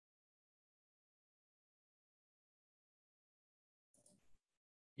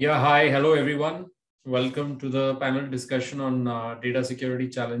Yeah, hi, hello everyone. Welcome to the panel discussion on data security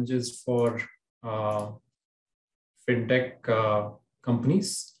challenges for uh, fintech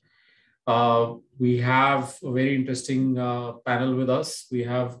companies. We have a very interesting panel with us. We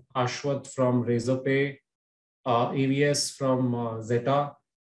have Ashwath from Razorpay, AVS from Zeta,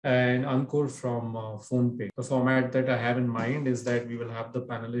 and Ankur from PhonePe. The format that I have in mind is that we will have the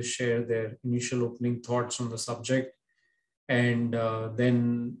panelists share their initial opening thoughts on the subject, and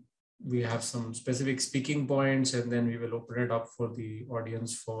then we have some specific speaking points, and then we will open it up for the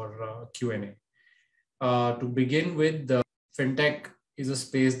audience for Q&A. To begin with, fintech is a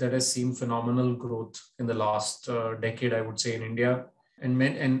space that has seen phenomenal growth in the last decade, I would say, in India. And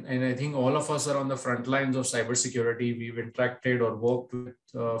I think all of us are on the front lines of cybersecurity. We've interacted or worked with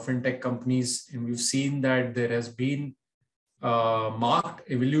fintech companies, and we've seen that there has been marked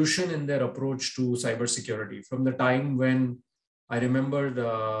evolution in their approach to cybersecurity from the time when I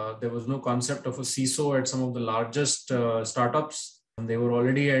remember there was no concept of a CISO at some of the largest startups. They were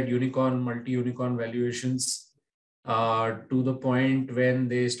already at unicorn, multi-unicorn valuations to the point when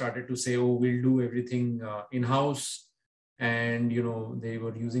they started to say, oh, we'll do everything in-house. And, they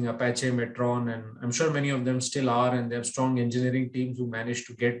were using Apache, Metron, and I'm sure many of them still are. And they have strong engineering teams who managed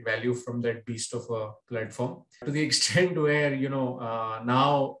to get value from that beast of a platform to the extent where,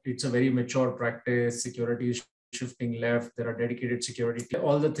 now it's a very mature practice. Security is shifting left. There are dedicated security.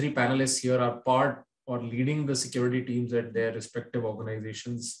 All the three panelists here are part or leading the security teams at their respective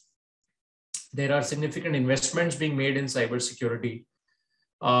organizations. There are significant investments being made in cybersecurity.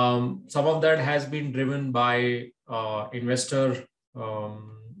 Some of that has been driven by investor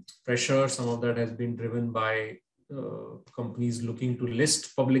pressure. Some of that has been driven by companies looking to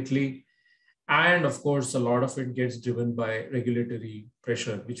list publicly. And of course, a lot of it gets driven by regulatory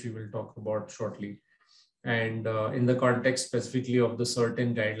pressure, which we will talk about shortly. And in the context specifically of the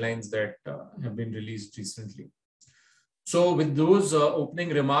certain guidelines that have been released recently. So with those opening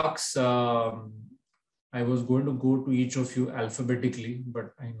remarks, I was going to go to each of you alphabetically,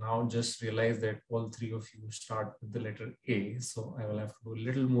 but I now just realized that all three of you start with the letter A. So I will have to do a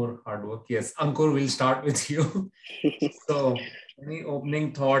little more hard work. Yes, Ankur, will start with you. So any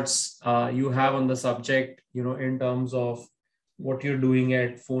opening thoughts you have on the subject, in terms of what you're doing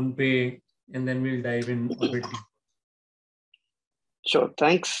at PhonePe, and then we'll dive in a bit deeper. Sure.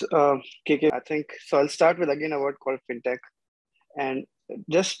 Thanks, KK. I think so. I'll start with again a word called fintech, and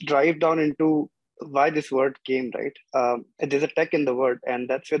just drive down into why this word came. Right. There's a tech in the word, and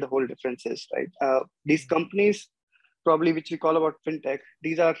that's where the whole difference is. Right. These companies, probably which we call about fintech,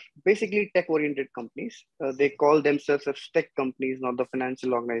 these are basically tech-oriented companies. They call themselves as tech companies, not the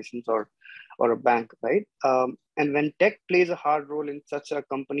financial organizations or a bank, right? And when tech plays a hard role in such a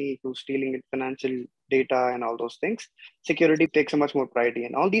company who's stealing its financial data and all those things, security takes a much more priority.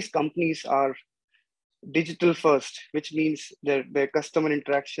 And all these companies are digital first, which means their customer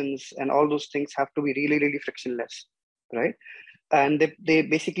interactions and all those things have to be really, really frictionless, right? And they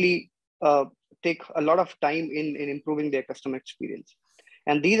basically take a lot of time in improving their customer experience.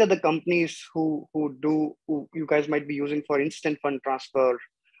 And these are the companies who you guys might be using for instant fund transfer,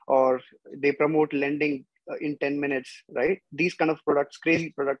 or they promote lending in 10 minutes, right? These kind of products,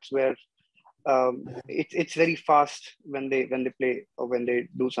 crazy products where it's very fast when they play or when they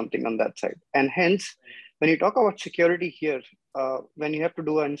do something on that side. And hence, when you talk about security here, when you have to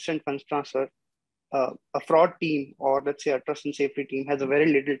do an instant funds transfer, a fraud team, or let's say a trust and safety team, has a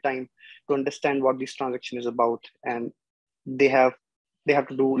very little time to understand what this transaction is about, and they have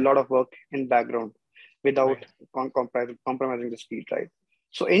to do a lot of work in background without compromising the speed, right?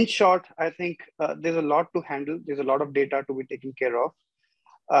 So in short, I think there's a lot to handle. There's a lot of data to be taken care of,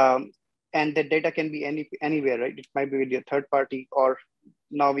 and the data can be anywhere, right? It might be with your third party, or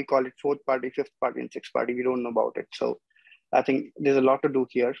now we call it fourth party, fifth party, and sixth party. We don't know about it. So I think there's a lot to do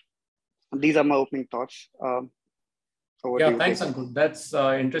here. These are my opening thoughts. Yeah, thanks, Ankur. That's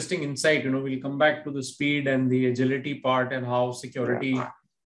interesting insight. We'll come back to the speed and the agility part and how security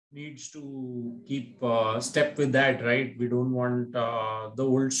needs to keep step with that, right? We don't want the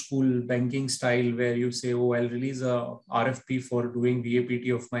old school banking style where you say, oh, I'll release a RFP for doing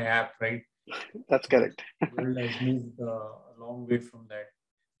VAPT of my app, right? That's correct. The world has moved a long way from that.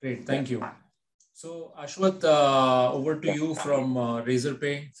 Great, thank you. So Ashwath, over to you from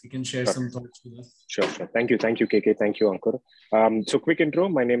Razorpay. If you can share some thoughts with us. Sure. Thank you, KK. Thank you, Ankur. So quick intro.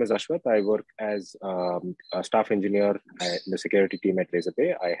 My name is Ashwath. I work as a staff engineer in the security team at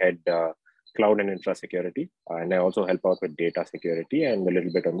Razorpay. I head cloud and infra security, and I also help out with data security and a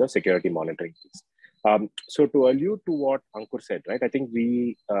little bit on the security monitoring piece. So to allude to what Ankur said, right? I think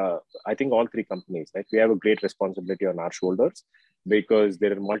I think all three companies, right? We have a great responsibility on our shoulders because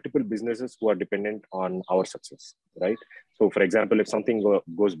there are multiple businesses who are dependent on our success, right? So for example, if something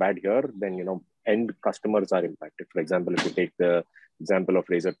goes bad here, then, end customers are impacted. For example, if you take the example of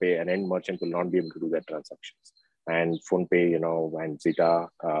Razorpay, an end merchant will not be able to do their transactions. And PhonePe, and Zeta,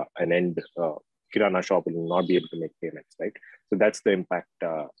 an end Kirana shop will not be able to make payments, right? So that's the impact,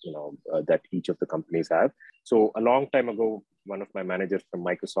 that each of the companies have. So a long time ago, one of my managers from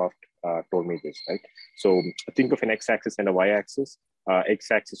Microsoft told me this, right? So think of an x-axis and a y-axis,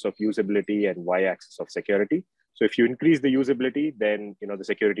 x-axis of usability and y-axis of security. So if you increase the usability, then the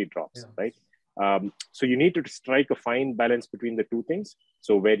security drops, right? So you need to strike a fine balance between the two things.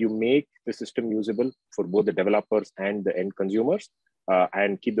 So where you make the system usable for both the developers and the end consumers,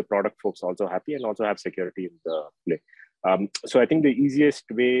 and keep the product folks also happy and also have security in the play. So I think the easiest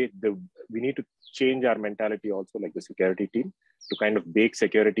way, we need to change our mentality also, like the security team, to kind of bake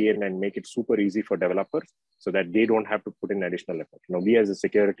security in and make it super easy for developers so that they don't have to put in additional effort. We as a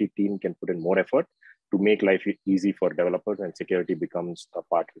security team can put in more effort to make life easy for developers, and security becomes a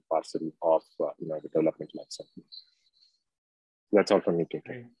part and parcel of the development lifecycle. That's all from me,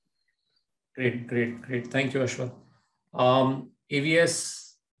 KK. Great. Thank you, Ashwath.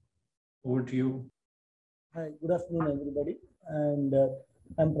 AVS, over to you. Hi, good afternoon, everybody. And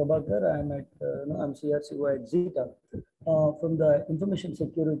I'm Prabhakar. I'm CRCO at Zeta. From the information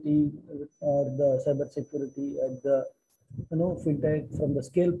security or the cyber security at the fintech, from the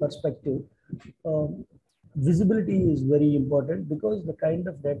scale perspective, visibility is very important, because the kind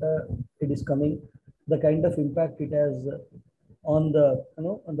of data it is coming, the kind of impact it has on the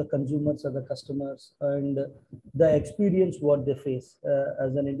on the consumers or the customers, and the experience what they face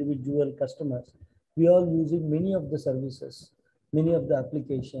as an individual customers. We are using many of the services, many of the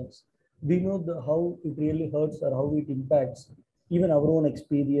applications. We know how it really hurts or how it impacts even our own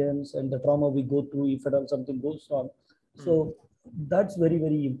experience and the trauma we go through if at all something goes wrong. So that's very,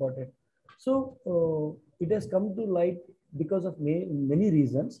 very important. So it has come to light because of many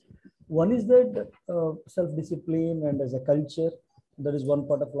reasons. One is that self-discipline and as a culture, that is one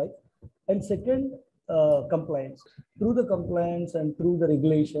part of life. And second, compliance. Through the compliance and through the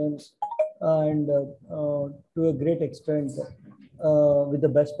regulations, and to a great extent with the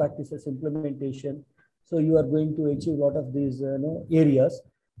best practices implementation. So you are going to achieve a lot of these areas.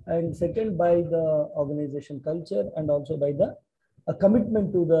 And second, by the organization culture, and also by the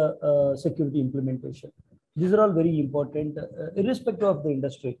commitment to the security implementation. These are all very important, irrespective of the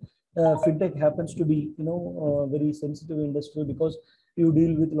industry. Fintech happens to be, a very sensitive industry, because you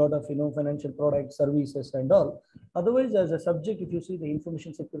deal with a lot of, financial products, services, and all. Otherwise, as a subject, if you see the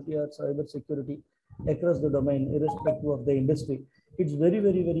information security or cyber security across the domain, irrespective of the industry, it's very,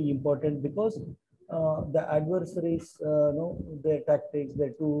 very, very important, because the adversaries, their tactics,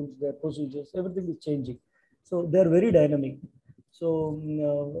 their tools, their procedures, everything is changing. So they're very dynamic. So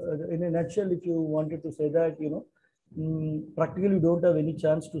in a nutshell, if you wanted to say that, practically you don't have any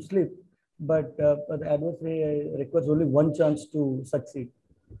chance to slip, but the adversary requires only one chance to succeed.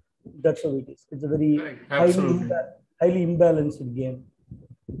 That's how it is. It's a very highly imbalanced game.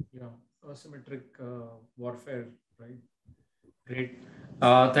 Yeah, asymmetric warfare, right? Great.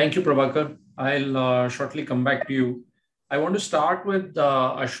 Thank you, Prabhakar. I'll shortly come back to you. I want to start with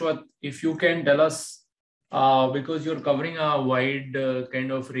Ashwath. If you can tell us, because you're covering a wide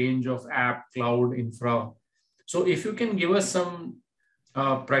kind of range of app, cloud, infra. So if you can give us some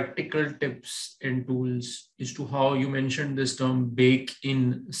practical tips and tools as to how you mentioned this term bake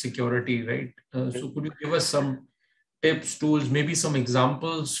in security, right? So could you give us some tips, tools, maybe some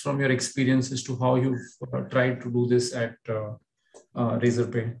examples from your experience as to how you've tried to do this at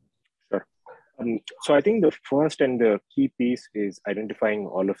Razorpay? Sure. So I think the first and the key piece is identifying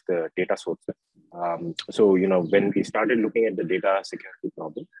all of the data sources. So, when we started looking at the data security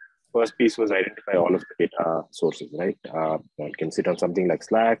problem, first piece was identify all of the data sources, right? It can sit on something like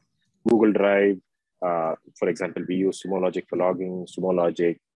Slack, Google Drive. For example, we use Sumo Logic for logging, Sumo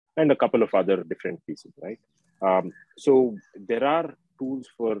Logic, and a couple of other different pieces, right? So there are tools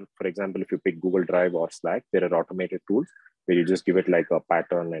for example, if you pick Google Drive or Slack, there are automated tools where you just give it like a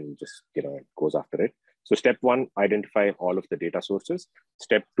pattern and just, it goes after it. So step one, identify all of the data sources.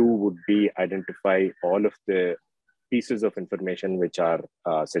 Step two would be identify all of the pieces of information which are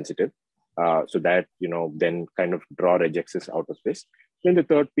sensitive, so that, then kind of draw regexes out of this. Then the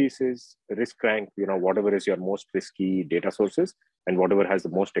third piece is risk rank, whatever is your most risky data sources and whatever has the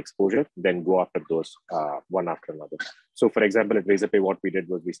most exposure, then go after those one after another. So for example, at Razorpay, what we did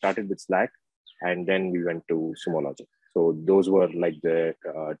was we started with Slack and then we went to Sumo Logic. So those were like the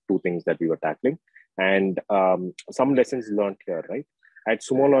two things that we were tackling. And some lessons learned here, right? At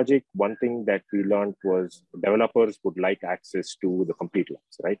Sumo Logic, one thing that we learned was developers would like access to the complete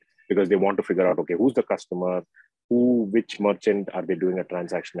logs, right? Because they want to figure out, okay, who's the customer, which merchant are they doing a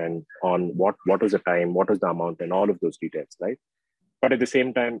transaction and on what was the time, what was the amount, and all of those details, right? But at the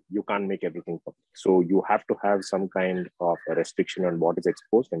same time, you can't make everything public. So you have to have some kind of a restriction on what is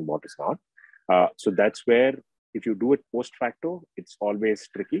exposed and what is not. So that's where, if you do it post facto, it's always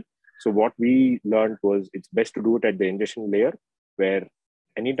tricky. So what we learned was it's best to do it at the ingestion layer, where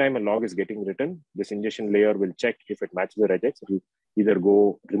anytime a log is getting written, this ingestion layer will check if it matches the regex. It'll either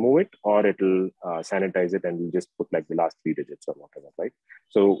go remove it or it'll sanitize it and we'll just put like the last 3 digits or whatever, right?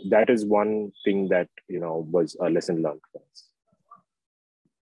 So that is one thing that, was a lesson learned for us.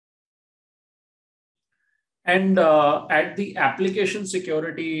 And at the application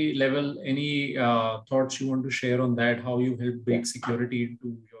security level, any thoughts you want to share on that? How you help bake security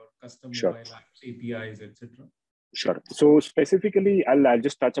into your custom mobile apps, APIs, etc.? Sure. So specifically, I'll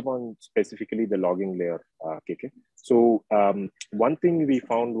just touch upon specifically the logging layer, KK. So one thing we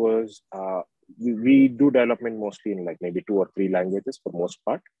found was we do development mostly in like maybe 2 or 3 languages for most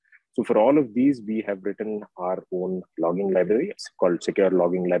part. So for all of these, we have written our own logging library. It's called Secure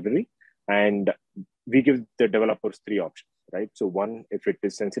Logging Library. And we give the developers 3 options, right? So one, if it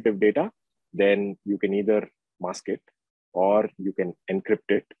is sensitive data, then you can either mask it or you can encrypt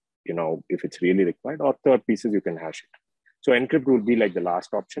it, if it's really required, or third pieces, you can hash it. So encrypt will be like the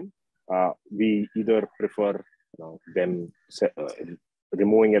last option. We either prefer them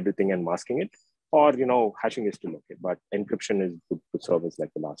removing everything and masking it, or hashing is still okay, but encryption is to serve as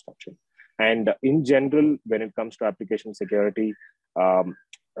like the last option. And in general, when it comes to application security,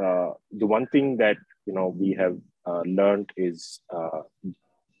 the one thing that we have learned is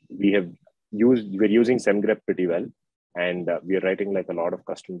we're using SemGrep pretty well, and we are writing like a lot of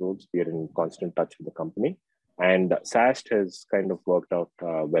custom rules. We are in constant touch with the company, and SAST has kind of worked out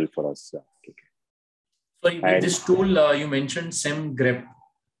well for us. So with this tool, you mentioned SemGrep.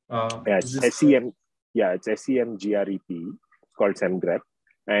 It's SEM. Yeah, it's SEMGREP. It's called SemGrep,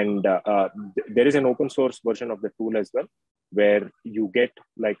 and there is an open source version of the tool as well, where you get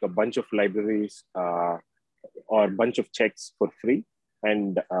like a bunch of libraries or a bunch of checks for free.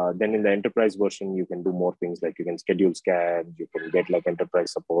 And then in the enterprise version, you can do more things, like you can schedule scans, you can get like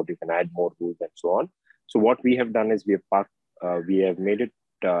enterprise support, you can add more rules and so on. So what we have done is we have made it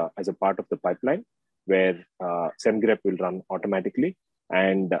as a part of the pipeline where SemGrep will run automatically.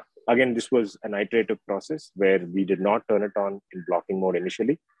 And again, this was an iterative process where we did not turn it on in blocking mode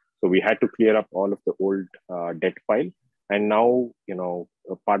initially. So we had to clear up all of the old debt file. And now,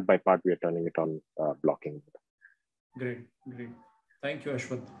 part by part, we are turning it on blocking. Great. Thank you,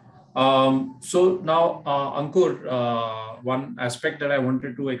 Ashwath. So now, Ankur, one aspect that I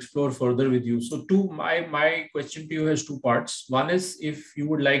wanted to explore further with you. So my question to you has 2 parts. One is if you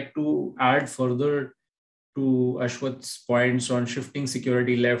would like to add further to Ashwath's points on shifting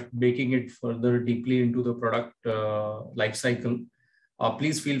security left, baking it further deeply into the product lifecycle.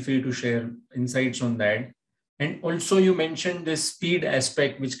 Please feel free to share insights on that. And also you mentioned this speed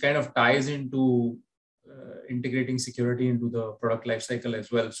aspect, which kind of ties into integrating security into the product lifecycle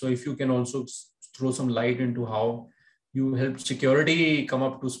as well. So if you can also throw some light into how you help security come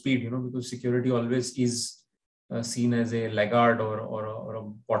up to speed, because security always is seen as a laggard or a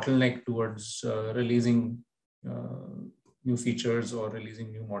bottleneck towards releasing new features or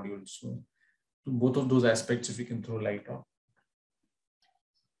releasing new modules. So both of those aspects, if you can throw light on.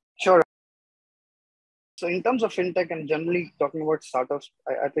 Sure. So in terms of fintech and generally talking about startups,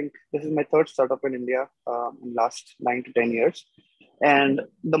 I think this is my 3rd startup in India in last 9 to 10 years. And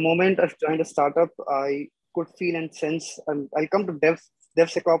the moment I've joined a startup, I could feel and sense, and I'll come to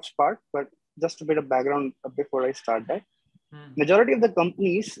DevSecOps part, but just a bit of background before I start that. Majority of the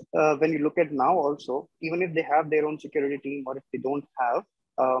companies, when you look at now also, even if they have their own security team or if they don't have,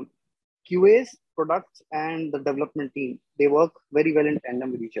 QAs, products, and the development team, they work very well in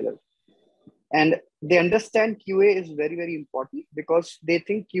tandem with each other. And they understand QA is very, very important because they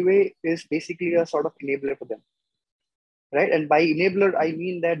think QA is basically a sort of enabler for them, right? And by enabler, I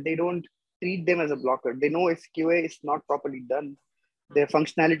mean that they don't treat them as a blocker. They know if QA is not properly done, their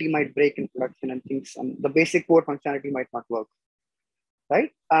functionality might break in production and things, and the basic core functionality might not work, right?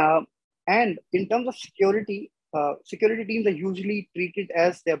 And in terms of security, security teams are usually treated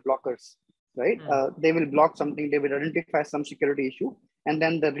as their blockers, right? They will block something, they will identify some security issue, and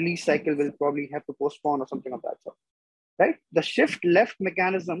then the release cycle will probably have to postpone or something of that sort, right? The shift left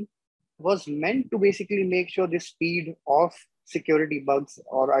mechanism was meant to basically make sure the speed of security bugs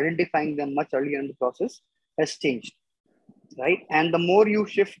or identifying them much earlier in the process has changed, right? And the more you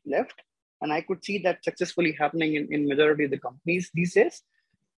shift left, and I could see that successfully happening in majority of the companies these days.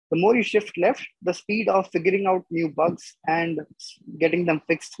 The more you shift left, the speed of figuring out new bugs and getting them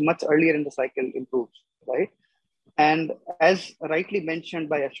fixed much earlier in the cycle improves, right? And as rightly mentioned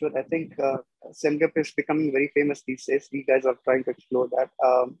by Ashwath, I think SEMGAP is becoming very famous these days. We guys are trying to explore that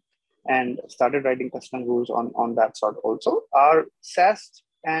and started writing custom rules on that sort also. Our SAST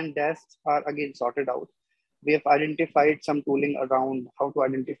and DAST are again sorted out. We have identified some tooling around how to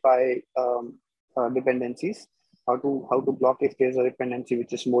identify dependencies, how to block if there's a dependency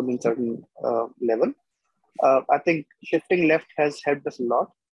which is more than certain level. I think shifting left has helped us a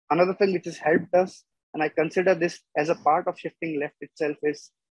lot. Another thing which has helped us, and I consider this as a part of shifting left itself,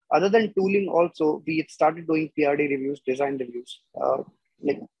 is other than tooling also, we started doing PRD reviews, design reviews.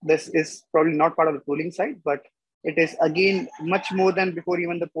 Like this is probably not part of the tooling side, but it is again much more than before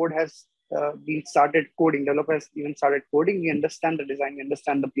even the code has been started coding. Developers even started coding. We understand the design, we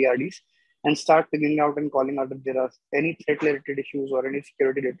understand the PRDs, and start figuring out and calling out if there are any threat related issues or any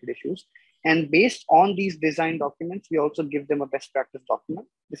security related issues. And based on these design documents, we also give them a best practice document.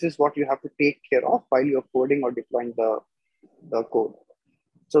 This is what you have to take care of while you're coding or deploying the code.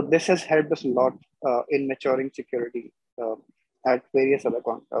 So this has helped us a lot in maturing security at various other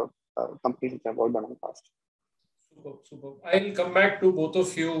companies that have all done in the past. Super. I'll come back to both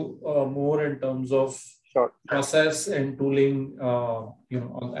of you more in terms of process and tooling,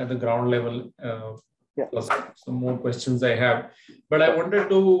 at the ground level. Plus some more questions I have, but I wanted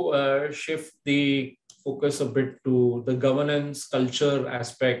to shift the focus a bit to the governance culture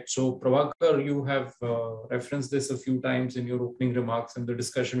aspect. So Prabhakar, you have referenced this a few times in your opening remarks and the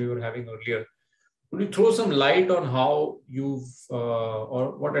discussion we were having earlier. Could you throw some light on how you've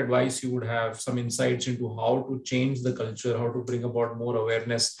or what advice you would have, some insights into how to change the culture, how to bring about more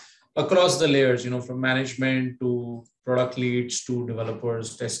awareness across the layers, from management to product leads to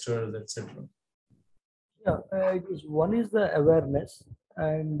developers, testers, etc. Yeah, one is the awareness,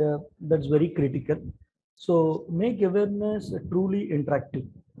 and that's very critical. So make awareness truly interactive.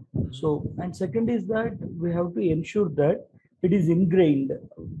 So, and second is that we have to ensure that it is ingrained.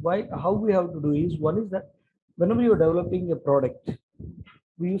 How we have to do is, one is that whenever you're developing a product,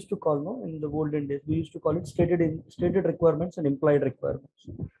 we used to call, in the olden days, we used to call it stated requirements and implied requirements.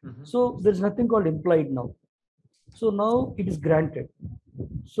 So there's nothing called implied now. So now it is granted.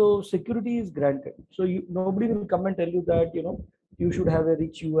 So security is granted. So nobody will come and tell you that, you should have a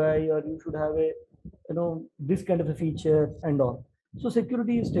rich UI or you should have a, this kind of a feature and all. So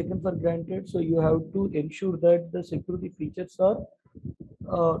security is taken for granted. So you have to ensure that the security features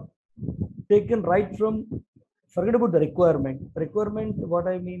are taken right from, forget about the requirement. Requirement, what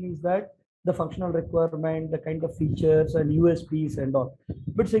I mean is that the functional requirement, the kind of features and USPs and all.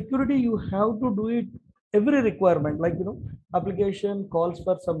 But security, you have to do it every requirement, like, application calls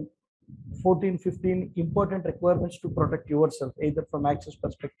for some 14, 15 important requirements to protect yourself, either from access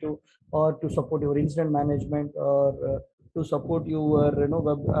perspective or to support your incident management or to support your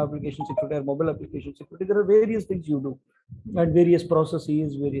web application security or mobile application security. There are various things you do and various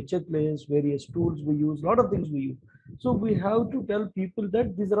processes, various checklists, various tools we use, a lot of things we use. So we have to tell people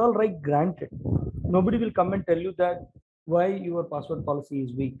that these are all right granted. Nobody will come and tell you that why your password policy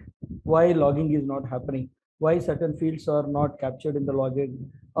is weak, why logging is not happening, why certain fields are not captured in the login,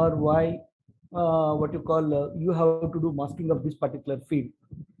 or why you have to do masking of this particular field.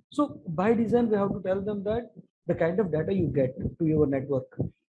 So by design, we have to tell them that the kind of data you get to your network,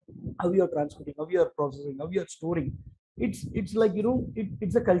 how you are transmitting, how you are processing, how you are storing, it's like,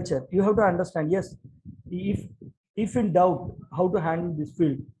 it's a culture. You have to understand, yes, if in doubt how to handle this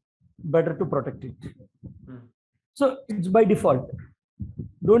field, better to protect it. So it's by default.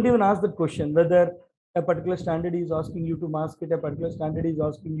 Don't even ask that question whether a particular standard is asking you to mask it, a particular standard is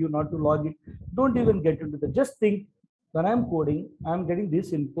asking you not to log it. Don't even get into that. Just think, when I'm coding, I'm getting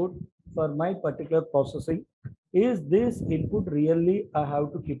this input for my particular processing. Is this input really I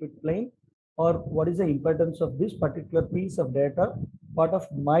have to keep it plain, or what is the importance of this particular piece of data part of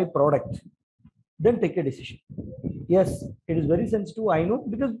my product? Then take a decision. Yes, it is very sensitive, I know,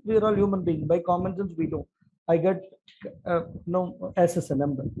 because we are all human beings. By common sense, we know. I get no SSN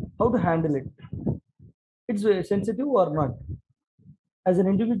number. How to handle it? It's sensitive or not? As an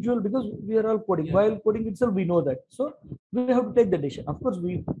individual, because we are all coding. Yeah. While coding itself, we know that. So we have to take the decision. Of course,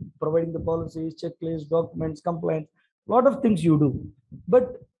 we providing the policies, checklists, documents, compliance, a lot of things you do.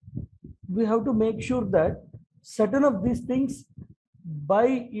 But we have to make sure that certain of these things,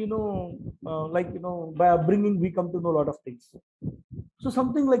 by by upbringing, we come to know a lot of things. So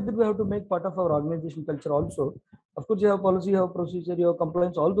something like that we have to make part of our organization culture also. Of course, you have policy, you have procedure, you have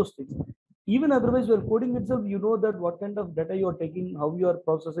compliance, all those things. Even otherwise, while coding itself, you know that what kind of data you are taking, how you are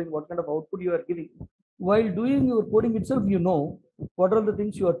processing, what kind of output you are giving. While doing your coding itself, you know what are the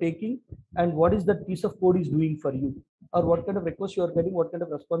things you are taking and what is that piece of code is doing for you, or what kind of request you are getting, what kind of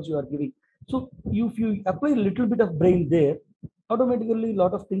response you are giving. So if you apply a little bit of brain there, automatically a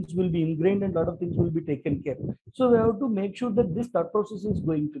lot of things will be ingrained and a lot of things will be taken care. So we have to make sure that this thought process is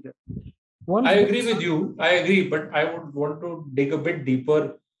going together. I agree with you. I agree, but I would want to dig a bit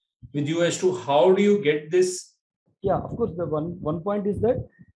deeper with you as to how do you get this? Yeah, of course, the one point is that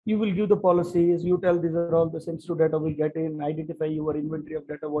you will give the policies, you tell these are all the sensitive data we get in, identify your inventory of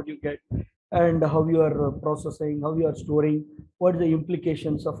data, what you get, and how you are processing, how you are storing, what are the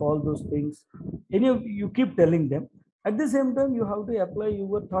implications of all those things. Any of you keep telling them. At the same time, you have to apply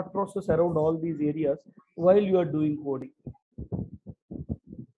your thought process around all these areas while you are doing coding.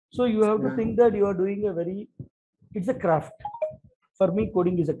 So you have to think that you are doing a it's a craft. For me,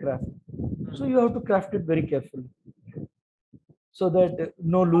 coding is a craft. So you have to craft it very carefully so that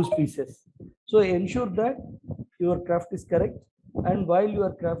no loose pieces. So ensure that your craft is correct, and while you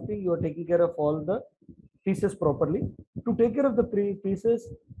are crafting, you are taking care of all the pieces properly. To take care of the pieces,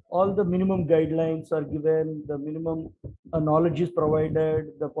 all the minimum guidelines are given, the minimum knowledge is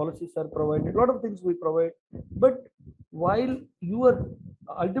provided, the policies are provided, a lot of things we provide. But while you are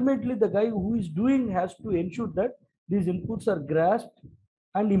ultimately the guy who is doing has to ensure that these inputs are grasped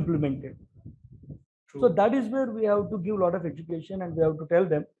and implemented. So that is where we have to give a lot of education and we have to tell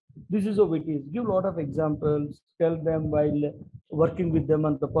them this is how it is. Give a lot of examples, tell them while working with them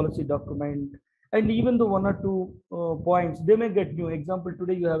on the policy document. And even the one or two points, they may get new. Example,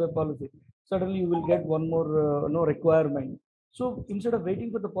 today you have a policy. Suddenly you will get one more no requirement. So instead of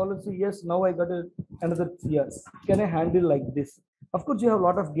waiting for the policy, yes, now I got another year. Can I handle like this? Of course, you have a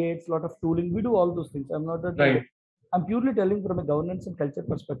lot of gates, a lot of tooling. We do all those things. I'm not Right. I'm purely telling from a governance and culture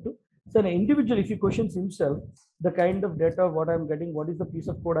perspective. So an individual, if he questions himself, the kind of data, what I'm getting, what is the piece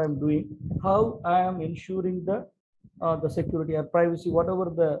of code I'm doing, how I am ensuring the security or privacy, whatever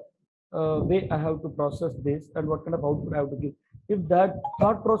the way I have to process this and what kind of output I have to give. If that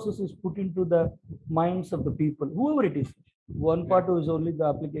thought process is put into the minds of the people, whoever it is, one part is only the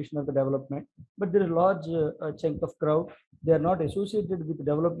application of the development, but there is a large chunk of crowd. They are not associated with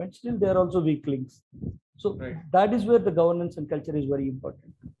development. Still, they are also weak links. So that is where the governance and culture is very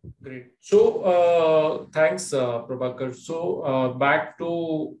important. Great. So thanks, Prabhakar. So back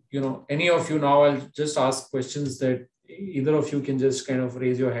to, any of you now, I'll just ask questions that either of you can just kind of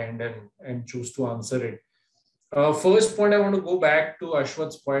raise your hand and choose to answer it. First point, I want to go back to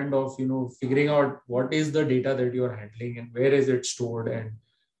Ashwath's point of, figuring out what is the data that you are handling and where is it stored and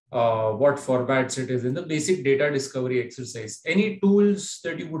what formats it is in the basic data discovery exercise. Any tools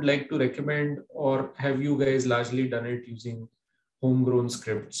that you would like to recommend, or have you guys largely done it using homegrown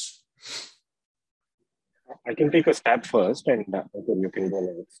scripts? I can take a stab first and you can go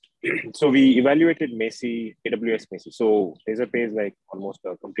next. So we evaluated Macy, AWS Macy. So Razorpay is like almost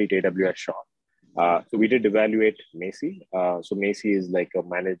a complete AWS shop. So we did evaluate Macy. So Macy is like a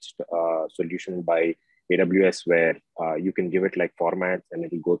managed solution by AWS where you can give it like formats and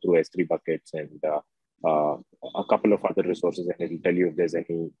it will go through S3 buckets and a couple of other resources and it will tell you if there's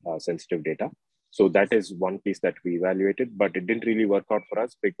any sensitive data. So that is one piece that we evaluated, but it didn't really work out for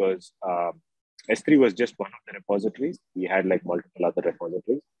us because S3 was just one of the repositories. We had like multiple other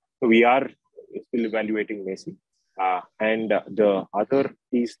repositories. So we are still evaluating Macy. And the other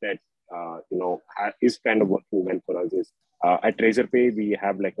piece that is kind of working well for us is at Razorpay, we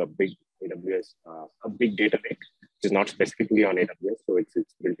have like a big AWS, a big data lake, which is not specifically on AWS. So it's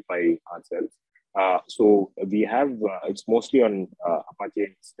built by ourselves. So we have, it's mostly on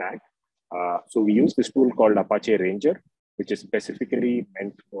Apache stack. So we use this tool called Apache Ranger, which is specifically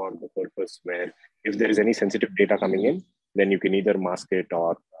meant for the purpose where if there is any sensitive data coming in, then you can either mask it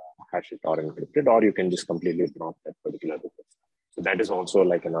or hash it or encrypt it, or you can just completely drop that particular request. So that is also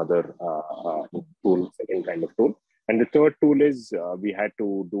like another tool, second kind of tool. And the third tool is we had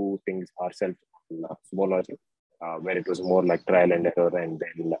to do things ourselves in Sumologic, where it was more like trial and error, and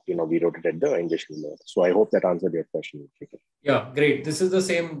then we wrote it at the ingestion layer. So I hope that answered your question. Yeah, great. This is the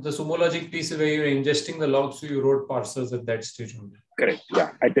same, the Sumologic piece where you're ingesting the logs, so you wrote parsers at that stage. Correct. Yeah.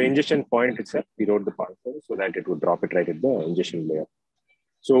 At the ingestion point itself, we wrote the parser so that it would drop it right at the ingestion layer.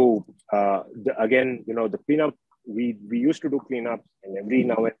 So again, the cleanup, we used to do cleanup, and every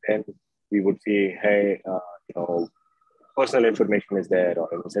now and then we would say, hey, personal information is there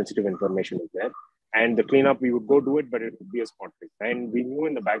or sensitive information is there. And the cleanup, we would go do it, but it would be a spot fix. And we knew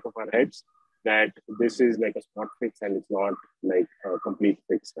in the back of our heads that this is like a spot fix and it's not like a complete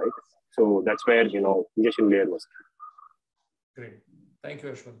fix, right? So that's where, ingestion layer was. Great. Thank you,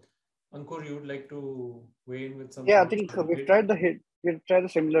 Ashwath. Ankur, you would like to weigh in with some Yeah, I thoughts? think we've tried the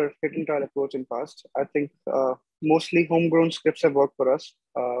similar hit and trial approach in past. I think mostly homegrown scripts have worked for us,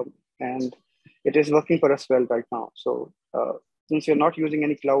 and it is working for us well right now. So since we're not using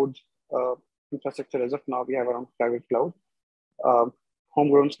any cloud infrastructure as of now, we have our own private cloud.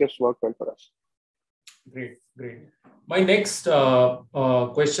 Homegrown scripts work well for us. Great, great. My next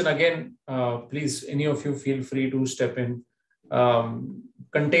question again, please, any of you feel free to step in.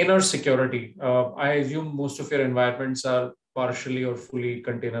 Container security. I assume most of your environments are partially or fully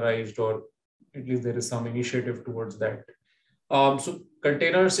containerized, or at least there is some initiative towards that. So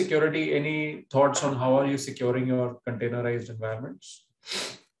container security, any thoughts on how are you securing your containerized environments?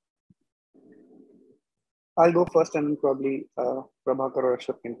 I'll go first and then probably Prabhakar or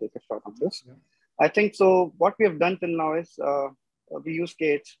Ashwath can take a shot on this. Yeah. I think so. What we have done till now is we use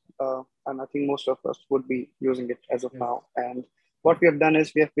K8, and I think most of us would be using it as of now. And what we have done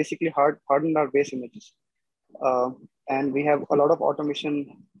is we have basically hardened our base images. And we have a lot of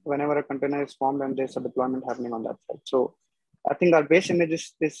automation whenever a container is formed and there's a deployment happening on that side. So I think our base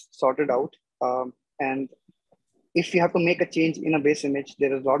image is sorted out. And if you have to make a change in a base image,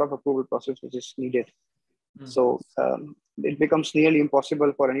 there is a lot of approval process which is needed. So it becomes nearly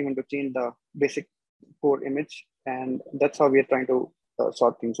impossible for anyone to change the basic core image. And that's how we are trying to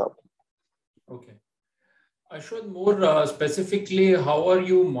sort things out. Okay. Ashwath, more specifically, how are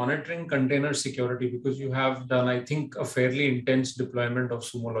you monitoring container security? Because you have done, I think, a fairly intense deployment of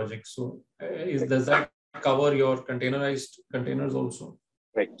Sumo Logic. So does that cover your containerized containers also?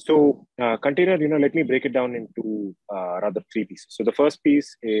 Right. So container, let me break it down into rather three pieces. So the first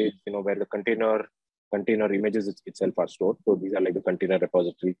piece is, where the container images itself are stored. So these are like the container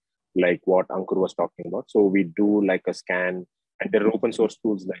repository, like what Ankur was talking about. So we do like a scan, and there are open source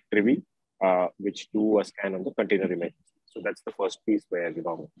tools like Privy, which do a scan on the container image. So that's the first piece where,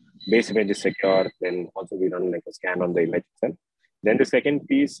 base image is secure. Then also we run like a scan on the image itself. Then the second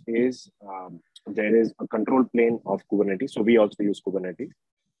piece is there is a control plane of Kubernetes. So we also use Kubernetes.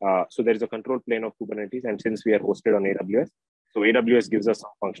 So there is a control plane of Kubernetes. And since we are hosted on AWS, so AWS gives us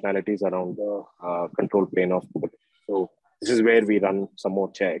some functionalities around the control plane of Kubernetes. So this is where we run some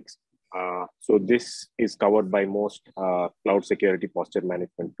more checks. So this is covered by most cloud security posture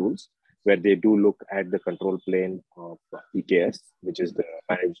management tools, where they do look at the control plane of EKS, which is the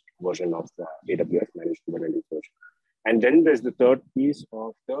managed version of the AWS managed Kubernetes version. And then there's the third piece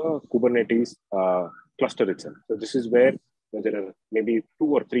of the Kubernetes cluster itself. So this is where there are maybe 2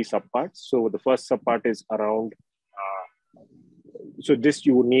 or 3 subparts. So the first subpart is around, so this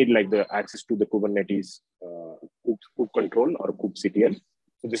you need like the access to the Kubernetes kube control or kubectl.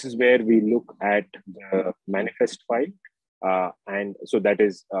 So this is where we look at the manifest file. And so that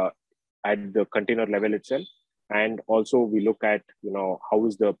is at the container level itself. And also we look at, how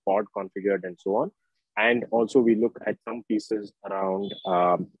is the pod configured and so on. And also we look at some pieces around,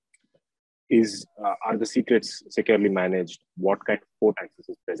 are the secrets securely managed? What kind of port access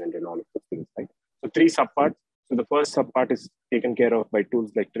is present in all of those things, right? So 3 subparts. So the first subpart is taken care of by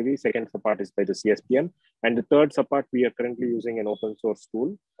tools like Trivy. Second subpart is by the CSPM. And the third subpart, we are currently using an open source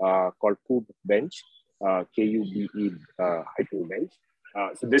tool called KubeBench, KUBE -bench.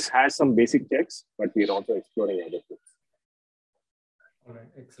 So this has some basic checks, but we are also exploring other tools. All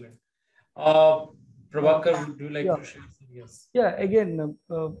right, excellent. Prabhakar, would you like to share? Yes. Yeah, again,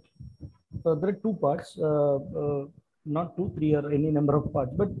 there are 2 parts, not 2, 3 or any number of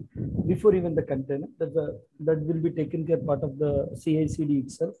parts, but before even the container, that will be taken care part of the CI/CD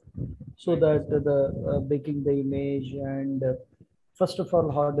itself, so that the baking the image and first of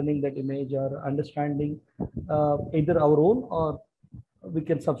all hardening that image or understanding either our own or we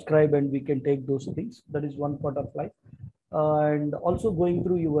can subscribe and we can take those things. That is one part of life, and also going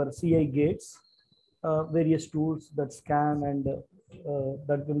through your CI gates. Various tools that scan and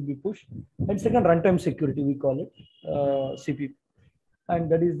that will be pushed. And second, runtime security, we call it CP. And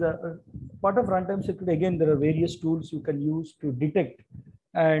that is the part of runtime security. Again, there are various tools you can use to detect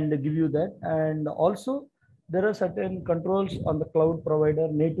and give you that. And also, there are certain controls on the cloud provider.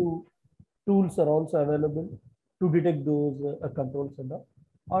 Native tools are also available to detect those controls and all.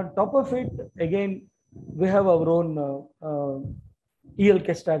 On top of it, again, we have our own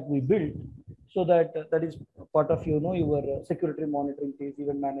ELK stack we built. So that is part of your security monitoring piece,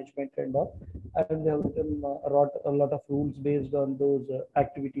 even management and all. And they have written a lot of rules based on those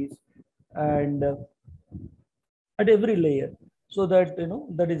activities and at every layer. So that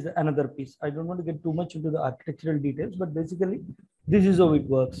that is another piece. I don't want to get too much into the architectural details, but basically this is how it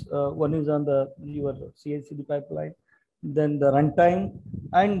works. One is on your CI/CD pipeline, then the runtime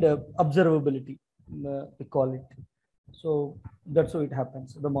and observability, we call it. So that's how it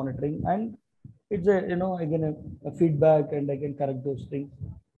happens, the monitoring. And it's a, again, a feedback, and I can correct those things.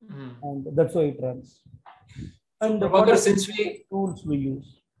 And that's how it runs. So And Prabhakar, since we tools we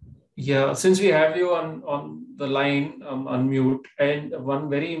use. Yeah, since we have you on the line, unmute, and one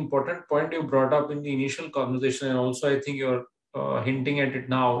very important point you brought up in the initial conversation, and also I think you're hinting at it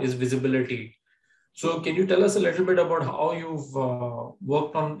now, is visibility. So can you tell us a little bit about how you've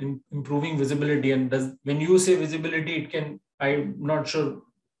worked on improving visibility? And when you say visibility, I'm not sure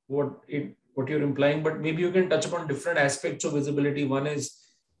what you're implying, but maybe you can touch upon different aspects of visibility. One is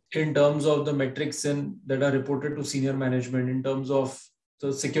in terms of the metrics that are reported to senior management, in terms of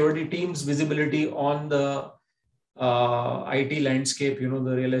the security team's visibility on the IT landscape, the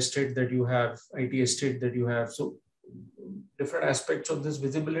real estate that you have, IT estate that you have. So different aspects of this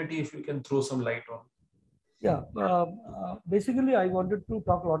visibility, if you can throw some light on. Yeah, basically, I wanted to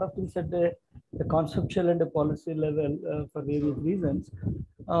talk a lot of things at the conceptual and the policy level for various reasons.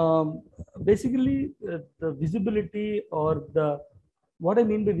 Basically, the visibility, or what I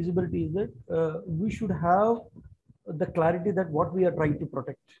mean by visibility is that we should have the clarity that what we are trying to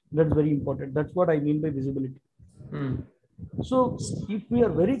protect. That's very important. That's what I mean by visibility. So if we are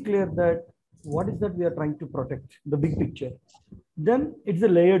very clear that what is that we are trying to protect, the big picture, then it's a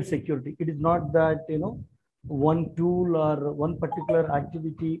layered security. It is not that, one tool or one particular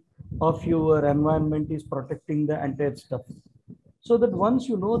activity of your environment is protecting the entire stuff. So that once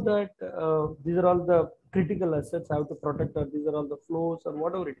you know that these are all the critical assets I have to protect, or these are all the flows or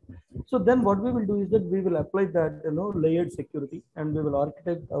whatever it is. So then what we will do is that we will apply that, layered security, and we will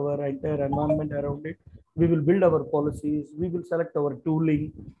architect our entire environment around it. We will build our policies, we will select our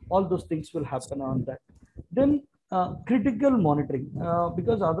tooling, all those things will happen on that. Then critical monitoring,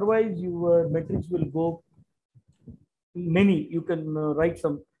 because otherwise your metrics will go many. You can write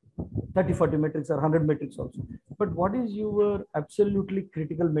some 30, 40 metrics or 100 metrics also. But what is your absolutely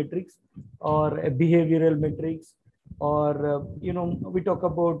critical metrics, or a behavioral metrics, or, we talk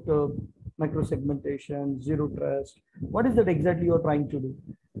about micro segmentation, zero trust. What is that exactly you're trying to do?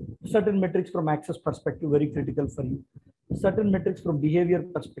 Certain metrics from access perspective, very critical for you. Certain metrics from behavior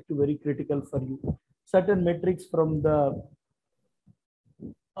perspective, very critical for you. Certain metrics from the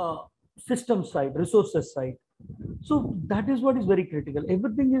system side, resources side. So that is what is very critical.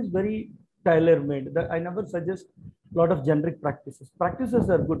 Everything is very tailor-made. I never suggest a lot of generic practices. Practices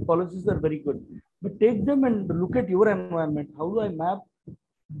are good, policies are very good, but take them and look at your environment. How do I map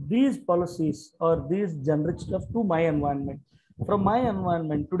these policies or these generic stuff to my environment? From my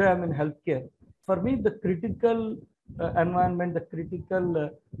environment, today I'm in healthcare. For me, the critical environment, the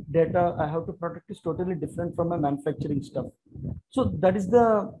critical data I have to protect is totally different from my manufacturing stuff. So that is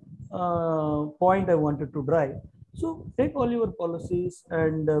the point I wanted to drive. So take all your policies,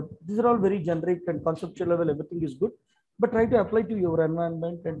 and these are all very generic and conceptual level, everything is good, but try to apply to your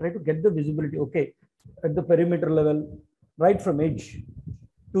environment and try to get the visibility. Okay, at the perimeter level, right from edge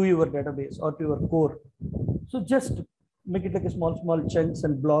to your database or to your core. So just make it like a small chunks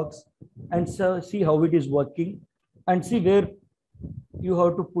and blocks, and so see how it is working, and see where you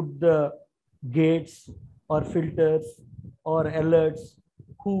have to put the gates or filters or alerts,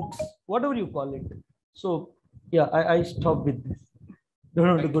 hooks, whatever you call it. So yeah, I stop with this. Don't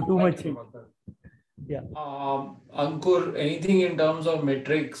want to go too much in. Yeah. Ankur, anything in terms of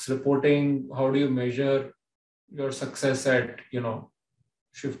metrics, reporting, how do you measure your success at,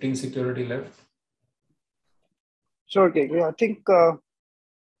 shifting security left? Sure, KK. I think,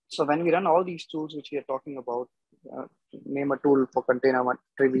 so when we run all these tools which we are talking about, name a tool for container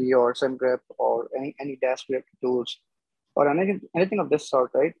trivia or SimGrep or any dashboard tools or anything of this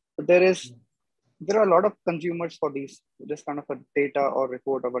sort, right? But there are a lot of consumers for this kind of a data or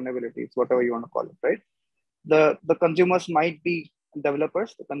report or vulnerabilities, whatever you want to call it, right? The consumers might be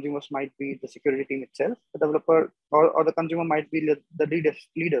developers, the consumers might be the security team itself, the developer or the consumer might be the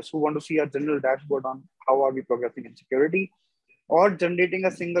leaders who want to see a general dashboard on how are we progressing in security, or generating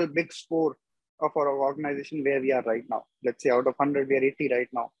a single big score of our organization where we are right now. Let's say out of 100, we are 80 right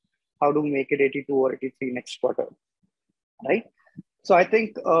now. How do we make it 82 or 83 next quarter, right? So I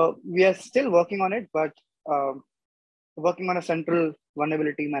think we are still working on it, but working on a central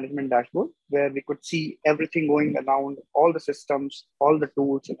vulnerability management dashboard where we could see everything going around, all the systems, all the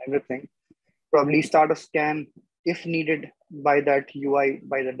tools and everything. Probably start a scan if needed by that UI,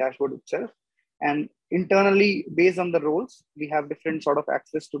 by the dashboard itself. And internally, based on the roles, we have different sort of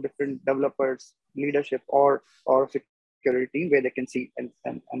access to different developers, leadership, or security team where they can see and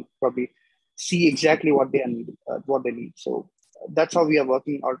probably see exactly what they need. So that's how we are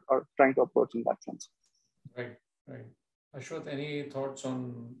working or trying to approach in that sense. Right. Ashwath, any thoughts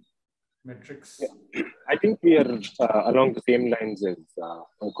on metrics? Yeah. I think we are along the same lines as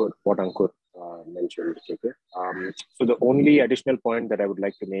Ankur, what Ankur mentioned. Okay. So the only additional point that I would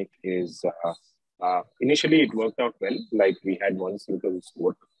like to make is initially it worked out well, like we had one single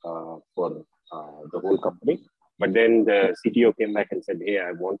score for the whole company. But then the CTO came back and said, hey,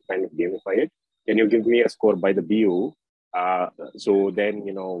 I want to kind of gamify it. Can you give me a score by the BU? So then,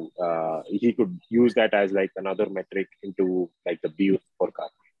 he could use that as like another metric into like the BU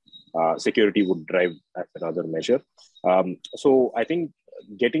scorecard. Security would drive as another measure. So I think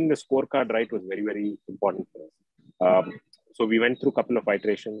getting the scorecard right was very, very important for us. So we went through a couple of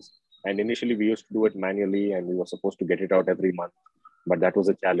iterations, and initially we used to do it manually, and we were supposed to get it out every month, but that was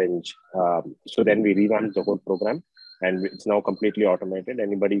a challenge. So then we revamped the whole program, and it's now completely automated.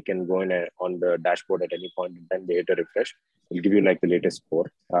 Anybody can go in on the dashboard at any point in time, they hit a refresh, it'll give you like the latest score.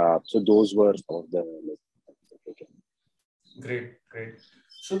 So those were some of the. Great.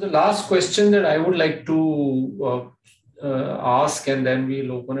 So the last question that I would like to ask, and then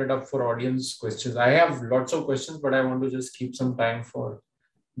we'll open it up for audience questions. I have lots of questions, but I want to just keep some time for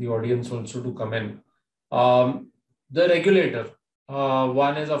the audience also to come in. The regulator,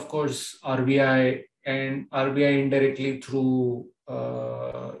 one is of course RBI, and RBI indirectly through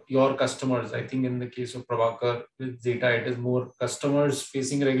your customers. I think in the case of Prabhakar with Zeta, it is more customers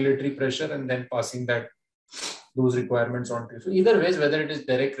facing regulatory pressure and then passing those requirements on to you. So either ways, whether it is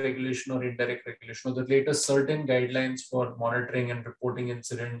direct regulation or indirect regulation, or the latest certain guidelines for monitoring and reporting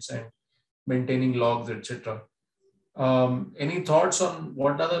incidents and maintaining logs, etc. Any thoughts on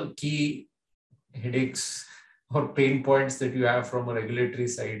what are the key headaches or pain points that you have from a regulatory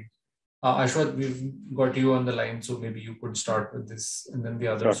side? Ashwath, we've got you on the line, so maybe you could start with this, and then the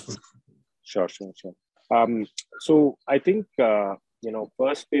others could. Sure. So I think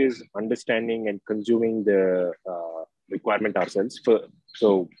first is understanding and consuming the requirement ourselves.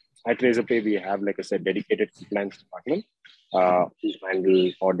 So at Razorpay, we have, like I said, dedicated compliance department who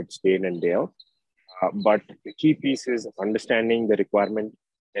handle audits day in and day out. But the key piece is understanding the requirement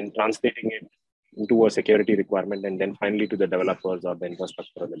and translating it into a security requirement, and then finally to the developers or the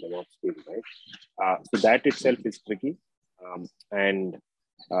infrastructure or the DevOps team, right? So that itself is tricky.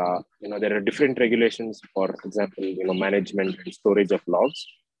 There are different regulations, for example, management and storage of logs.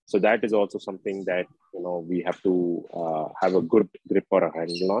 So that is also something that, we have to have a good grip or a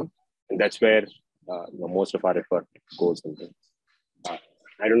handle on. And that's where most of our effort goes into.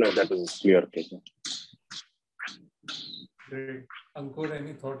 I don't know if that was clear. Great. Ankur,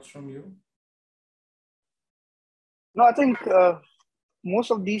 any thoughts from you? No, I think most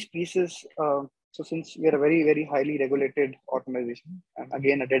of these pieces, so since we are a very, very highly regulated organization, and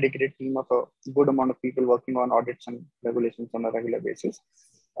again, a dedicated team of a good amount of people working on audits and regulations on a regular basis,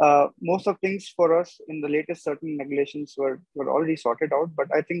 most of things for us in the latest certain regulations were already sorted out. But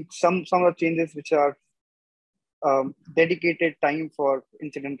I think some of the changes which are dedicated time for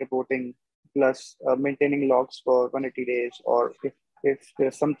incident reporting, plus maintaining logs for 180 days, or if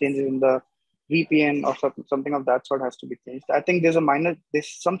there's some changes in the VPN or something of that sort has to be changed. I think there's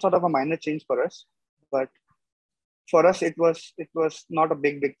some sort of a minor change for us, but for us it was not a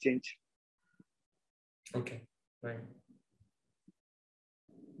big change. Okay, right.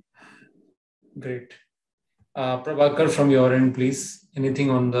 Great. Prabhakar, from your end, please. Anything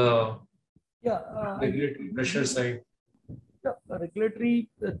on the regulatory pressure side? Yeah, regulatory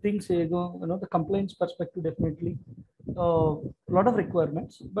things, the compliance perspective, definitely a lot of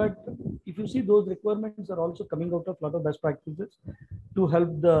requirements. But if you see, those requirements are also coming out of a lot of best practices to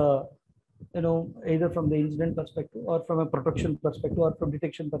help the, either from the incident perspective or from a protection perspective or from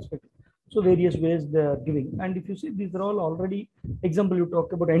detection perspective. So various ways they are giving. And if you see, these are all already, example, you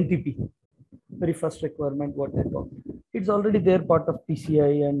talk about NTP, very first requirement, what they talk. It's already there, part of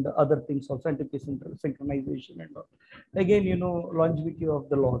PCI and other things also, NTP synchronization and all. Again, longevity of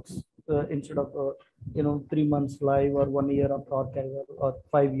the logs instead of 3 months live or 1 year of archival or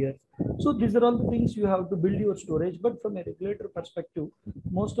 5 years. So these are all the things you have to build your storage. But from a regulator perspective,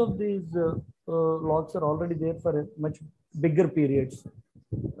 most of these logs are already there for a much bigger periods.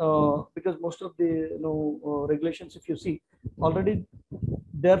 Because most of the regulations, if you see, already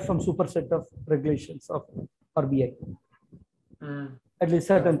they're from superset of regulations of RBI. At least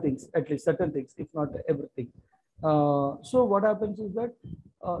certain things, if not everything. So what happens is that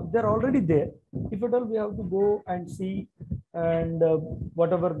they're already there. If at all we have to go and see, and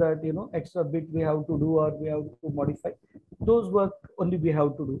whatever that extra bit we have to do or we have to modify, those work only we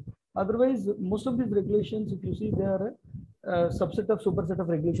have to do. Otherwise, most of these regulations, if you see, they are superset of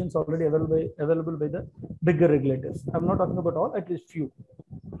regulations already available by the bigger regulators. I'm not talking about all, at least few.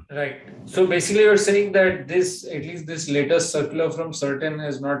 Right. So basically, you're saying that this, at least this latest circular from Certain,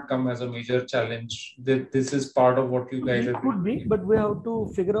 has not come as a major challenge. This is part of what you guys It have could be, but we have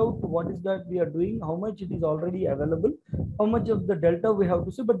to figure out what is that we are doing, how much it is already available, how much of the delta we have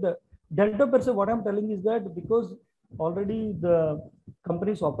to see. But the delta per se, what I'm telling is that because already the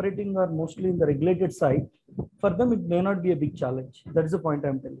companies operating are mostly in the regulated side, for them it may not be a big challenge. That is the point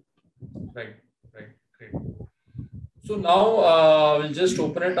I'm telling. Right. Right. Great. So now we'll just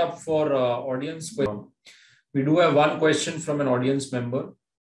open it up for audience questions. We do have one question from an audience member.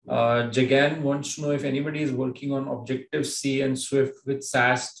 Jagan wants to know if anybody is working on Objective-C and Swift with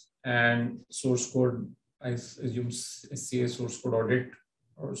SAST and source code, I assume CA source code audit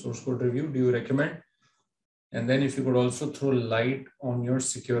or source code review. Do you recommend? And then if you could also throw light on your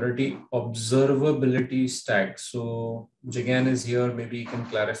security observability stack. So Jagan is here. Maybe he can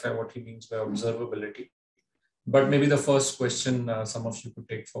clarify what he means by observability. But maybe the first question, some of you could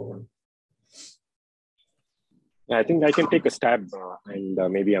take forward. Yeah, I think I can take a stab and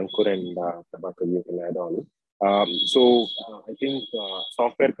maybe Ankur and Prabhakar, you can add on. I think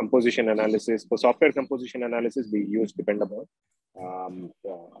software composition analysis, for software composition analysis, we use Dependable,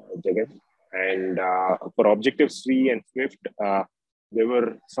 Jagat. And for Objective-C and Swift, there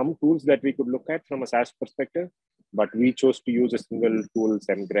were some tools that we could look at from a SaaS perspective, but we chose to use a single tool,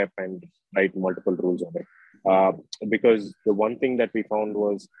 SemGrep, and write multiple rules on it. Because the one thing that we found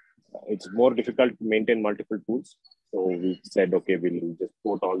was it's more difficult to maintain multiple tools. So we said, okay, we'll just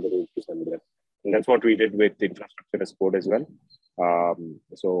port all the rules to SemGrep. And that's what we did with infrastructure as code as well. We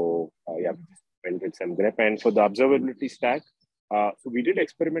just went with SemGrep. And for the observability stack, so we did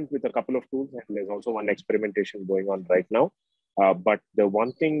experiment with a couple of tools, and there's also one experimentation going on right now. But the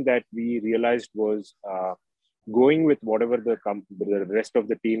one thing that we realized was going with whatever the rest of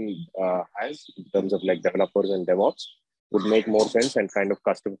the team has in terms of like developers and DevOps would make more sense, and kind of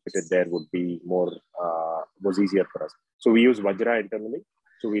custom fitted there would be more, was easier for us. So we use Vajra internally.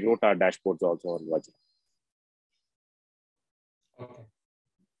 So we wrote our dashboards also on Vajra. Okay.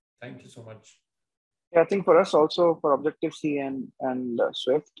 Thank you so much. Yeah, I think for us also for Objective-C and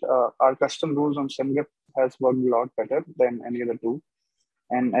Swift, our custom rules on SemGrep has worked a lot better than any other tool.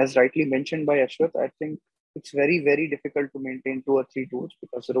 And as rightly mentioned by Ashwath, I think it's very, very difficult to maintain 2 or 3 tools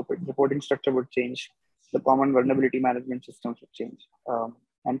because the reporting structure would change. The common vulnerability management systems would change.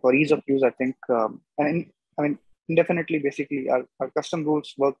 And for ease of use, I think, indefinitely, basically, our custom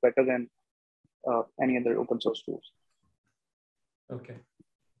rules work better than any other open source tools. Okay.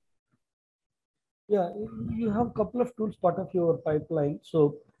 Yeah, you have a couple of tools part of your pipeline.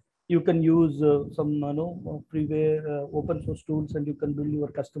 So you can use some freeware open source tools, and you can build your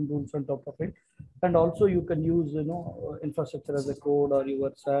custom rules on top of it. And also you can use infrastructure as a code or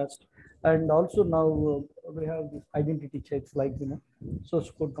your SaaS. And also now we have identity checks like source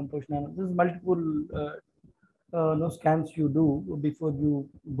code composition analysis. There's multiple scans you do before you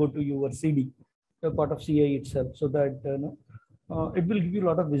go to your CD, part of CA itself, so that it will give you a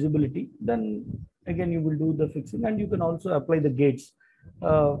lot of visibility. Then again, you will do the fixing, and you can also apply the gates,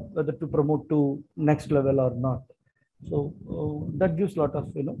 whether to promote to next level or not. So that gives a lot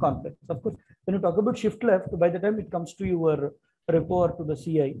of confidence. Of course, when you talk about shift left, by the time it comes to your repo or to the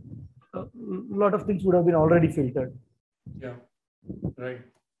CI, a lot of things would have been already filtered. Yeah, right.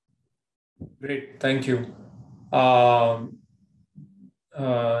 Great, thank you.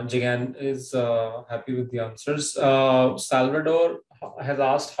 Jigan is happy with the answers. Salvador has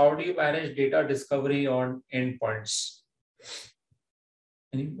asked, how do you manage data discovery on endpoints?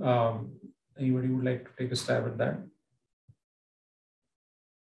 Anybody would like to take a stab at that?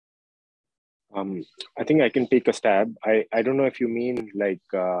 I think I can take a stab. I don't know if you mean like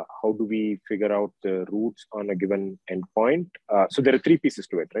how do we figure out the routes on a given endpoint? So there are 3 pieces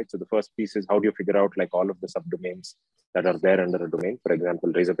to it, right? So the first piece is how do you figure out like all of the subdomains that are there under a domain? For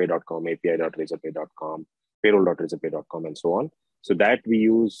example, razorpay.com, api.razorpay.com, payroll.razorpay.com, and so on. So that we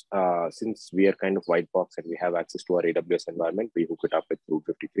use, since we are kind of white box and we have access to our AWS environment, we hook it up with Route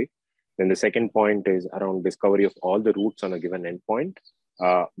 53. Then the second point is around discovery of all the routes on a given endpoint.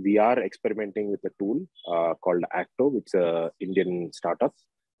 We are experimenting with a tool called Acto, which is an Indian startup.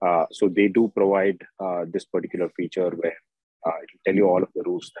 So they do provide this particular feature where it will tell you all of the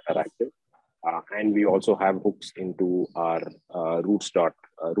routes that are active. And we also have hooks into our routes file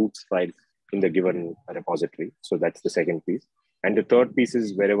in the given repository. So that's the second piece. And the third piece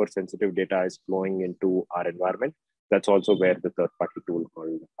is wherever sensitive data is flowing into our environment, that's also where the third-party tool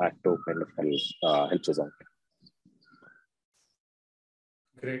called Acto kind of helps us out.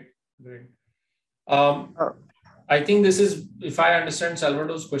 Great. I I think this is, if I understand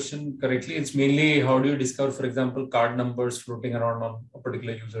Salvador's question correctly, it's mainly how do you discover, for example, card numbers floating around on a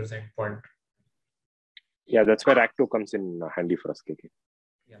particular user's endpoint? Yeah, that's where Act 2 comes in handy for us, KK.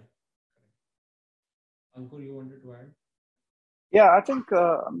 Yeah. Ankur, you wanted to add? Yeah, I think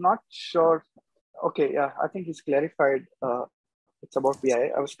I'm not sure. Okay, yeah, I think he's clarified. It's about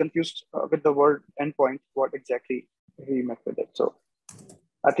PII. I was confused with the word endpoint, what exactly he meant with it. So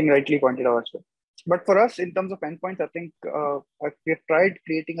I think rightly pointed out as well. But for us, in terms of endpoints, I think we have tried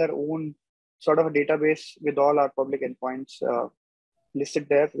creating our own sort of a database with all our public endpoints listed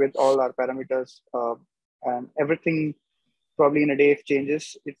there with all our parameters and everything. Probably in a day, if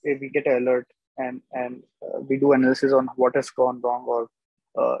changes, if we get an alert and we do analysis on what has gone wrong or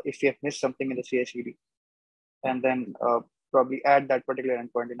if we have missed something in the CI/CD, and then probably add that particular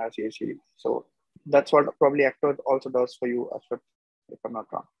endpoint in our CI/CD. So that's what probably Actor also does for you, Ashwath, if I'm not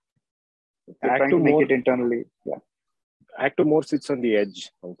wrong. We're trying to make it internally. Yeah. Act 2 more sits on the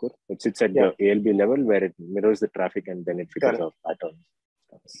edge, Ankur. It sits at the ALB level where it mirrors the traffic and then it figures out patterns.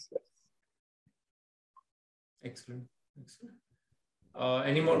 Excellent. Excellent.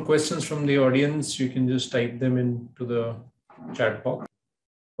 Any more questions from the audience? You can just type them into the chat box.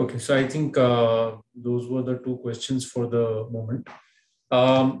 Okay, so I think those were the two questions for the moment.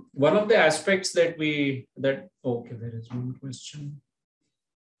 One of the aspects that okay, there is one question.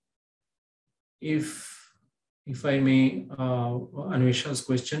 If I may, Anvesha's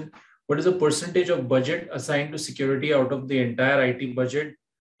question, what is the percentage of budget assigned to security out of the entire IT budget?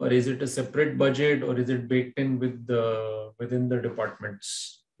 Or is it a separate budget, or is it baked in within the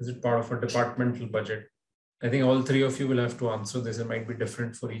departments? Is it part of a departmental budget? I think all three of you will have to answer this. It might be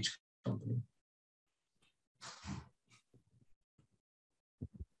different for each company.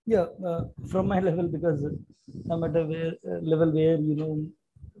 Yeah, from my level, because I'm at a level where,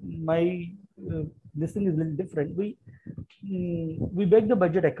 my this thing is a little different. We bake the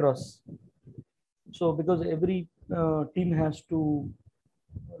budget across. So because every team has to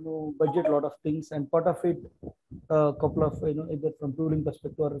budget a lot of things, and part of it, a couple of either from tooling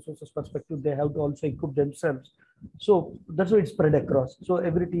perspective or resources perspective, they have to also equip themselves. So that's why it's spread across. So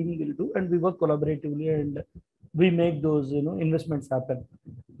every team will do, and we work collaboratively, and we make those investments happen.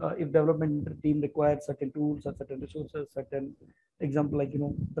 If development team requires certain tools or certain resources, certain example like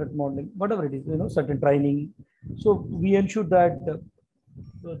threat modeling, whatever it is, certain training. So we ensure that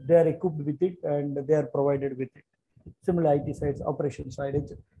they are equipped with it and they are provided with it. Similar IT sides, operation side.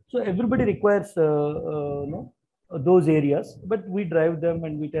 So everybody requires those areas, but we drive them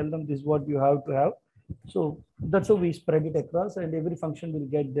and we tell them this is what you have to have. So that's how we spread it across, and every function will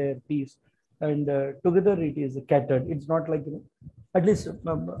get their piece. And together it is catered. It's not like, at least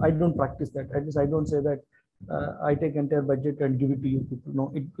I don't practice that. At least I don't say that I take entire budget and give it to you people.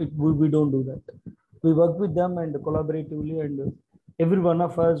 No, we don't do that. We work with them and collaboratively, and every one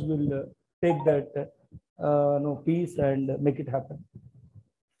of us will take that piece and make it happen.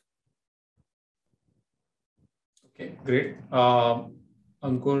 Okay, great.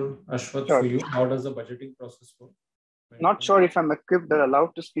 Ankur, Ashwath, for you, how does the budgeting process work? Not sure if I'm equipped or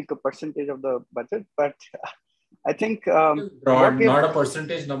allowed to speak a percentage of the budget, but I think broad, not a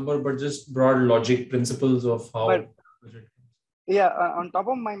percentage number, but just broad logic principles of how budget. Yeah, on top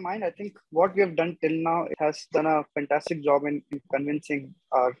of my mind, I think what we have done till now, it has done a fantastic job in convincing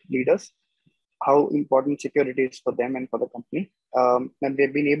our leaders how important security is for them and for the company. And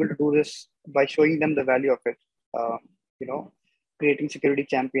they've been able to do this by showing them the value of it. Creating security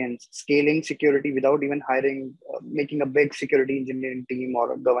champions, scaling security without even hiring, making a big security engineering team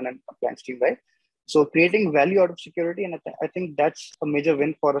or a governance compliance team, right? So creating value out of security, and I think that's a major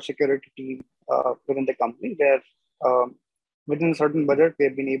win for a security team within the company, where within a certain budget, we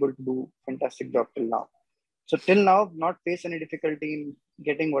have been able to do fantastic job till now. So till now, not face any difficulty in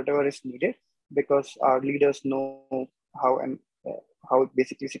getting whatever is needed, because our leaders know how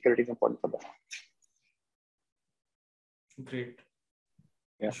basically security is important for them. Great.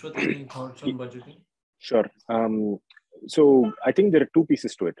 Yeah. Ashwath, any thoughts on budgeting? Sure. So I think there are two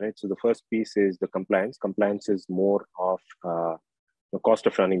pieces to it, right? So the first piece is the compliance. Compliance is more of the cost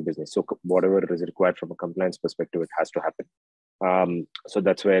of running business. So whatever is required from a compliance perspective, it has to happen. So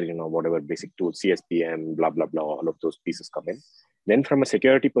that's where, whatever basic tools, CSPM, blah, blah, blah, all of those pieces come in. Then from a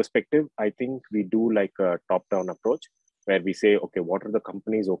security perspective, I think we do like a top-down approach where we say, okay, what are the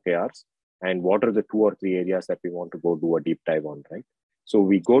company's OKRs and what are the 2 or 3 areas that we want to go do a deep dive on, right? So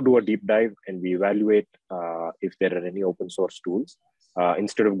we go do a deep dive and we evaluate if there are any open source tools.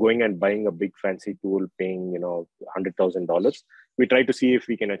 Instead of going and buying a big fancy tool, paying $100,000, we try to see if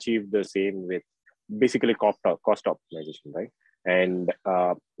we can achieve the same with basically cost optimization, right? And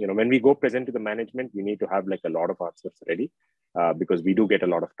when we go present to the management, we need to have like a lot of answers ready because we do get a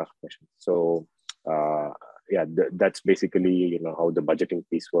lot of tough questions. So that's basically how the budgeting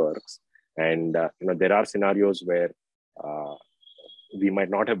piece works. And there are scenarios where we might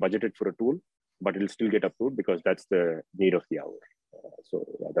not have budgeted for a tool, but it'll still get approved because that's the need of the hour.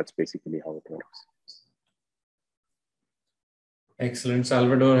 That's basically how it works. Excellent.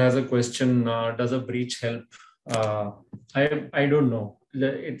 Salvador has a question. Does a breach help? I don't know.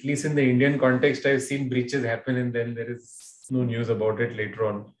 At least in the Indian context, I've seen breaches happen and then there is no news about it later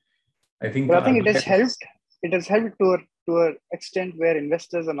on. I think it has helped. It has helped to an extent where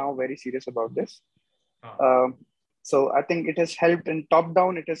investors are now very serious about this. So I think it has helped, and top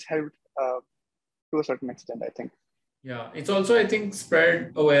down, it has helped to a certain extent, I think. Yeah, it's also, I think,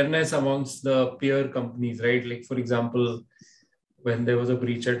 spread awareness amongst the peer companies, right? Like, for example, when there was a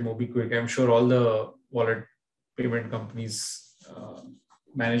breach at MobiKwik, I'm sure all the wallet payment companies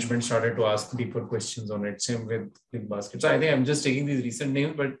management started to ask deeper questions on it. Same with Basket. So I think I'm just taking these recent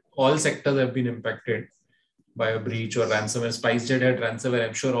names, but all sectors have been impacted by a breach or ransomware. SpiceJet had ransomware.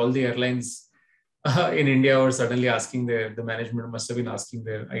 I'm sure all the airlines in India were suddenly asking the management must have been asking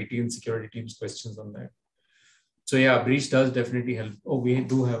their IT and security teams questions on that. So yeah, breach does definitely help. Oh, we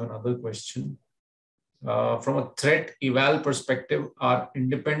do have another question. From a threat eval perspective, are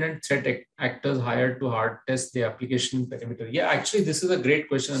independent threat actors hired to hard test the application perimeter? Yeah, actually, this is a great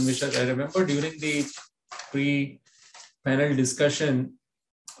question, Anvishak. I remember during the pre-panel discussion,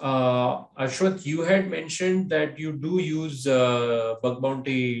 Ashwath, you had mentioned that you do use bug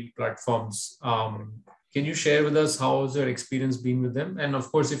bounty platforms. Can you share with us how has your experience been with them? And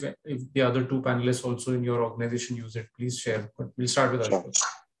of course, if the other two panelists also in your organization use it, please share. But we'll start with Ashwath.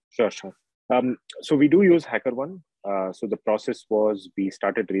 Sure. So we do use HackerOne. So the process was we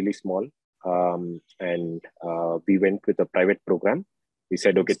started really small and we went with a private program. We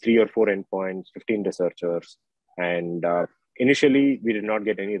said, okay, 3 or 4 endpoints, 15 researchers. And initially, we did not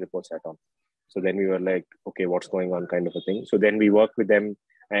get any reports at all. So then we were like, okay, what's going on kind of a thing. So then we worked with them.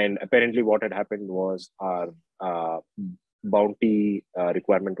 And apparently what had happened was our bounty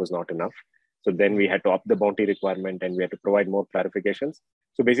requirement was not enough. So then we had to up the bounty requirement and we had to provide more clarifications.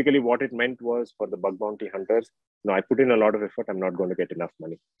 So basically what it meant was for the bug bounty hunters, no, I put in a lot of effort, I'm not going to get enough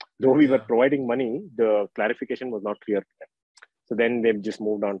money. Though we were providing money, the clarification was not clear to them. So then they've just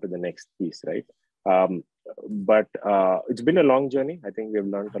moved on to the next piece, right? But it's been a long journey. I think we've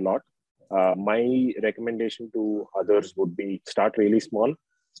learned a lot. My recommendation to others would be start really small,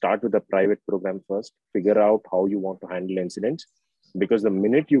 start with a private program first, figure out how you want to handle incidents. Because the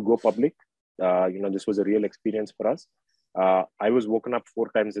minute you go public, this was a real experience for us. I was woken up 4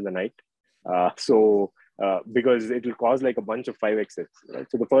 times in the night. Because it will cause like a bunch of 5x's, right?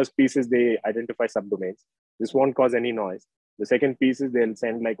 So the first piece is they identify subdomains. This won't cause any noise. The second piece is they'll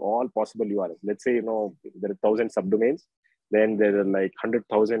send like all possible URLs. Let's say, there are 1,000 subdomains. Then there are like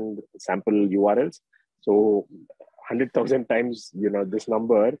 100,000 sample URLs. So 100,000 times, this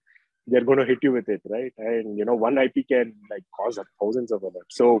number, they're going to hit you with it, right? And, one IP can like cause thousands of others.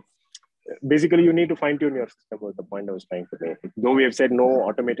 So basically you need to fine tune your system was the point I was trying to make. Though we have said no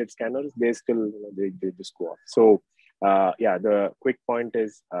automated scanners, they still, they just go off. So the quick point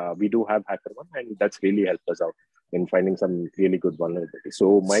is we do have HackerOne and that's really helped us out in finding some really good vulnerability.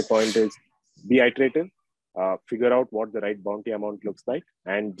 So my point is be iterative, figure out what the right bounty amount looks like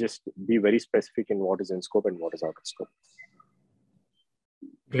and just be very specific in what is in scope and what is out of scope.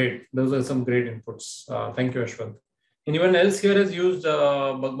 Great. Those are some great inputs. Thank you, Ashwath. Anyone else here has used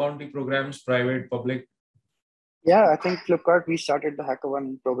bug bounty programs, private, public? Yeah, I think Flipkart, we started the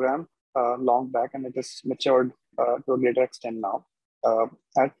HackerOne program long back and it has matured to a greater extent now.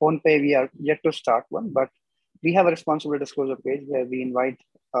 At PhonePe, we are yet to start one, but we have a responsible disclosure page where we invite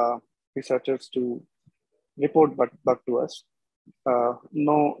researchers to report bug to us.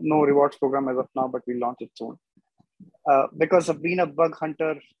 No rewards program as of now, but we'll launch it soon. Because of being a bug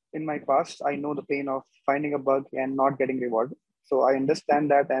hunter in my past, I know the pain of finding a bug and not getting rewarded. So I understand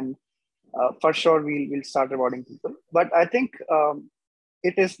that, and for sure we'll start rewarding people. But I think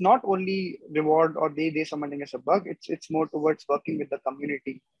it is not only reward or they summoning as a bug. It's more towards working with the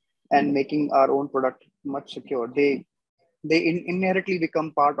community and making our own product much secure. They inherently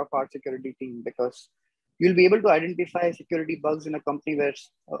become part of our security team because you'll be able to identify security bugs in a company where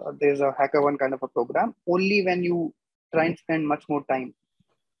there's a HackerOne kind of a program only when you try and spend much more time.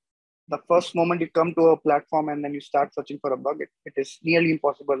 The first moment you come to a platform and then you start searching for a bug, it is nearly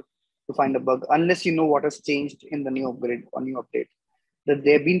impossible to find a bug unless you know what has changed in the new upgrade or new update. That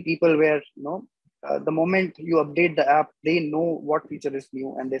there have been people where the moment you update the app, they know what feature is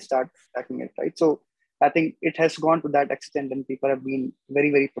new and they start tracking it, right? So I think it has gone to that extent, and people have been very,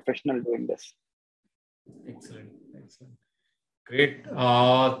 very professional doing this. Excellent. Excellent. Great.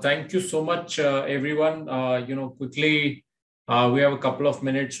 Thank you so much, everyone. Quickly, we have a couple of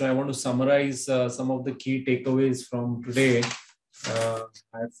minutes, so I want to summarize some of the key takeaways from today.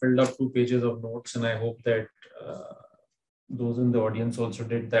 I filled up 2 pages of notes, and I hope that those in the audience also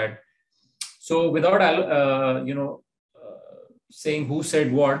did that. So without, saying who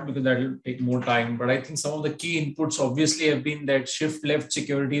said what, because that will take more time, but I think some of the key inputs obviously have been that shift left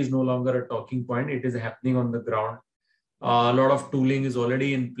security is no longer a talking point. It is happening on the ground. A lot of tooling is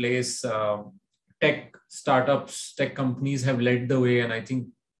already in place. Tech startups, tech companies have led the way, and I think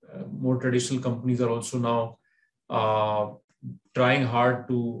more traditional companies are also now trying hard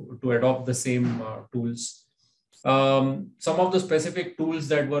to adopt the same tools. Some of the specific tools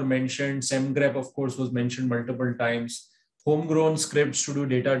that were mentioned, SemGrep, of course, was mentioned multiple times. Homegrown scripts to do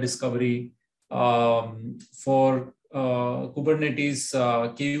data discovery. For Kubernetes,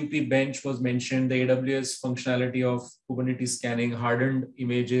 KUP bench was mentioned, the AWS functionality of Kubernetes scanning, hardened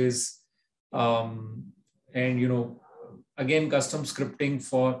images, and again, custom scripting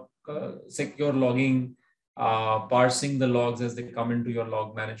for secure logging, parsing the logs as they come into your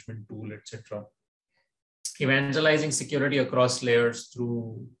log management tool, etc. Evangelizing security across layers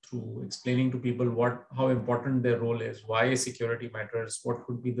through explaining to people how important their role is, why security matters, what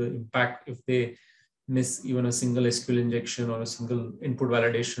could be the impact if they miss even a single SQL injection or a single input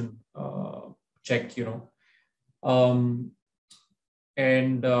validation check,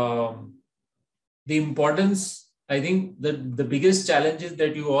 the importance, I think the biggest challenges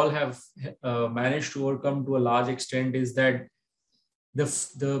that you all have managed to overcome to a large extent is that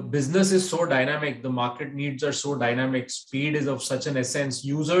the business is so dynamic, the market needs are so dynamic, speed is of such an essence,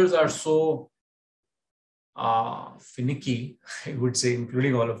 users are so finicky, I would say,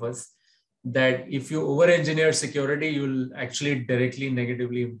 including all of us, that if you over-engineer security, you'll actually directly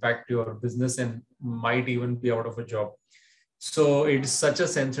negatively impact your business and might even be out of a job. So it's such a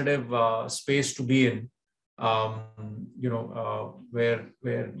sensitive space to be in,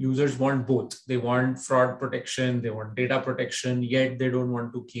 where users want both. They want fraud protection, they want data protection, yet they don't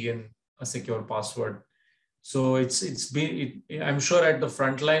want to key in a secure password. So I'm sure at the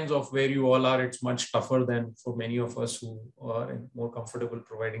front lines of where you all are, it's much tougher than for many of us who are more comfortable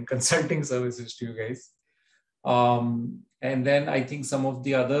providing consulting services to you guys. And then I think some of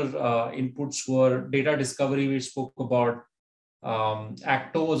the other inputs were data discovery we spoke about.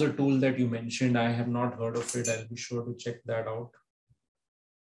 Acto was a tool that you mentioned. I have not heard of it. I'll be sure to check that out.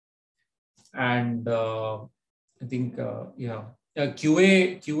 And I think,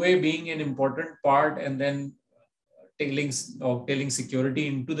 QA being an important part, and then tailing security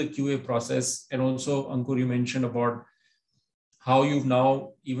into the QA process. And also, Ankur, you mentioned about how you've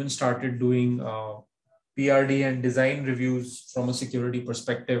now even started doing PRD and design reviews from a security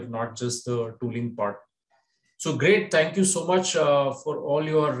perspective, not just the tooling part. So great. Thank you so much for all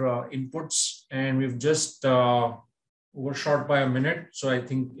your inputs. And we've just overshot by a minute. So I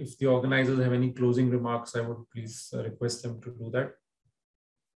think if the organizers have any closing remarks, I would please request them to do that.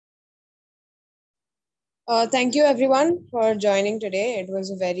 Thank you, everyone, for joining today. It was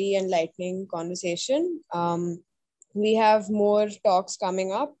a very enlightening conversation. We have more talks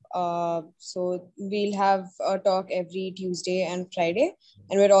coming up. So we'll have a talk every Tuesday and Friday.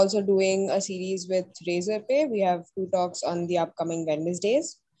 And we're also doing a series with Razorpay. We have 2 talks on the upcoming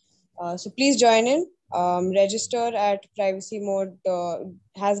Wednesdays. So please join in. Register at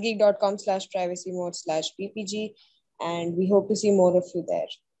hasgeek.com/privacymode/ppg. And we hope to see more of you there.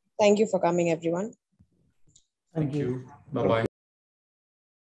 Thank you for coming, everyone. Thank you. Bye-bye.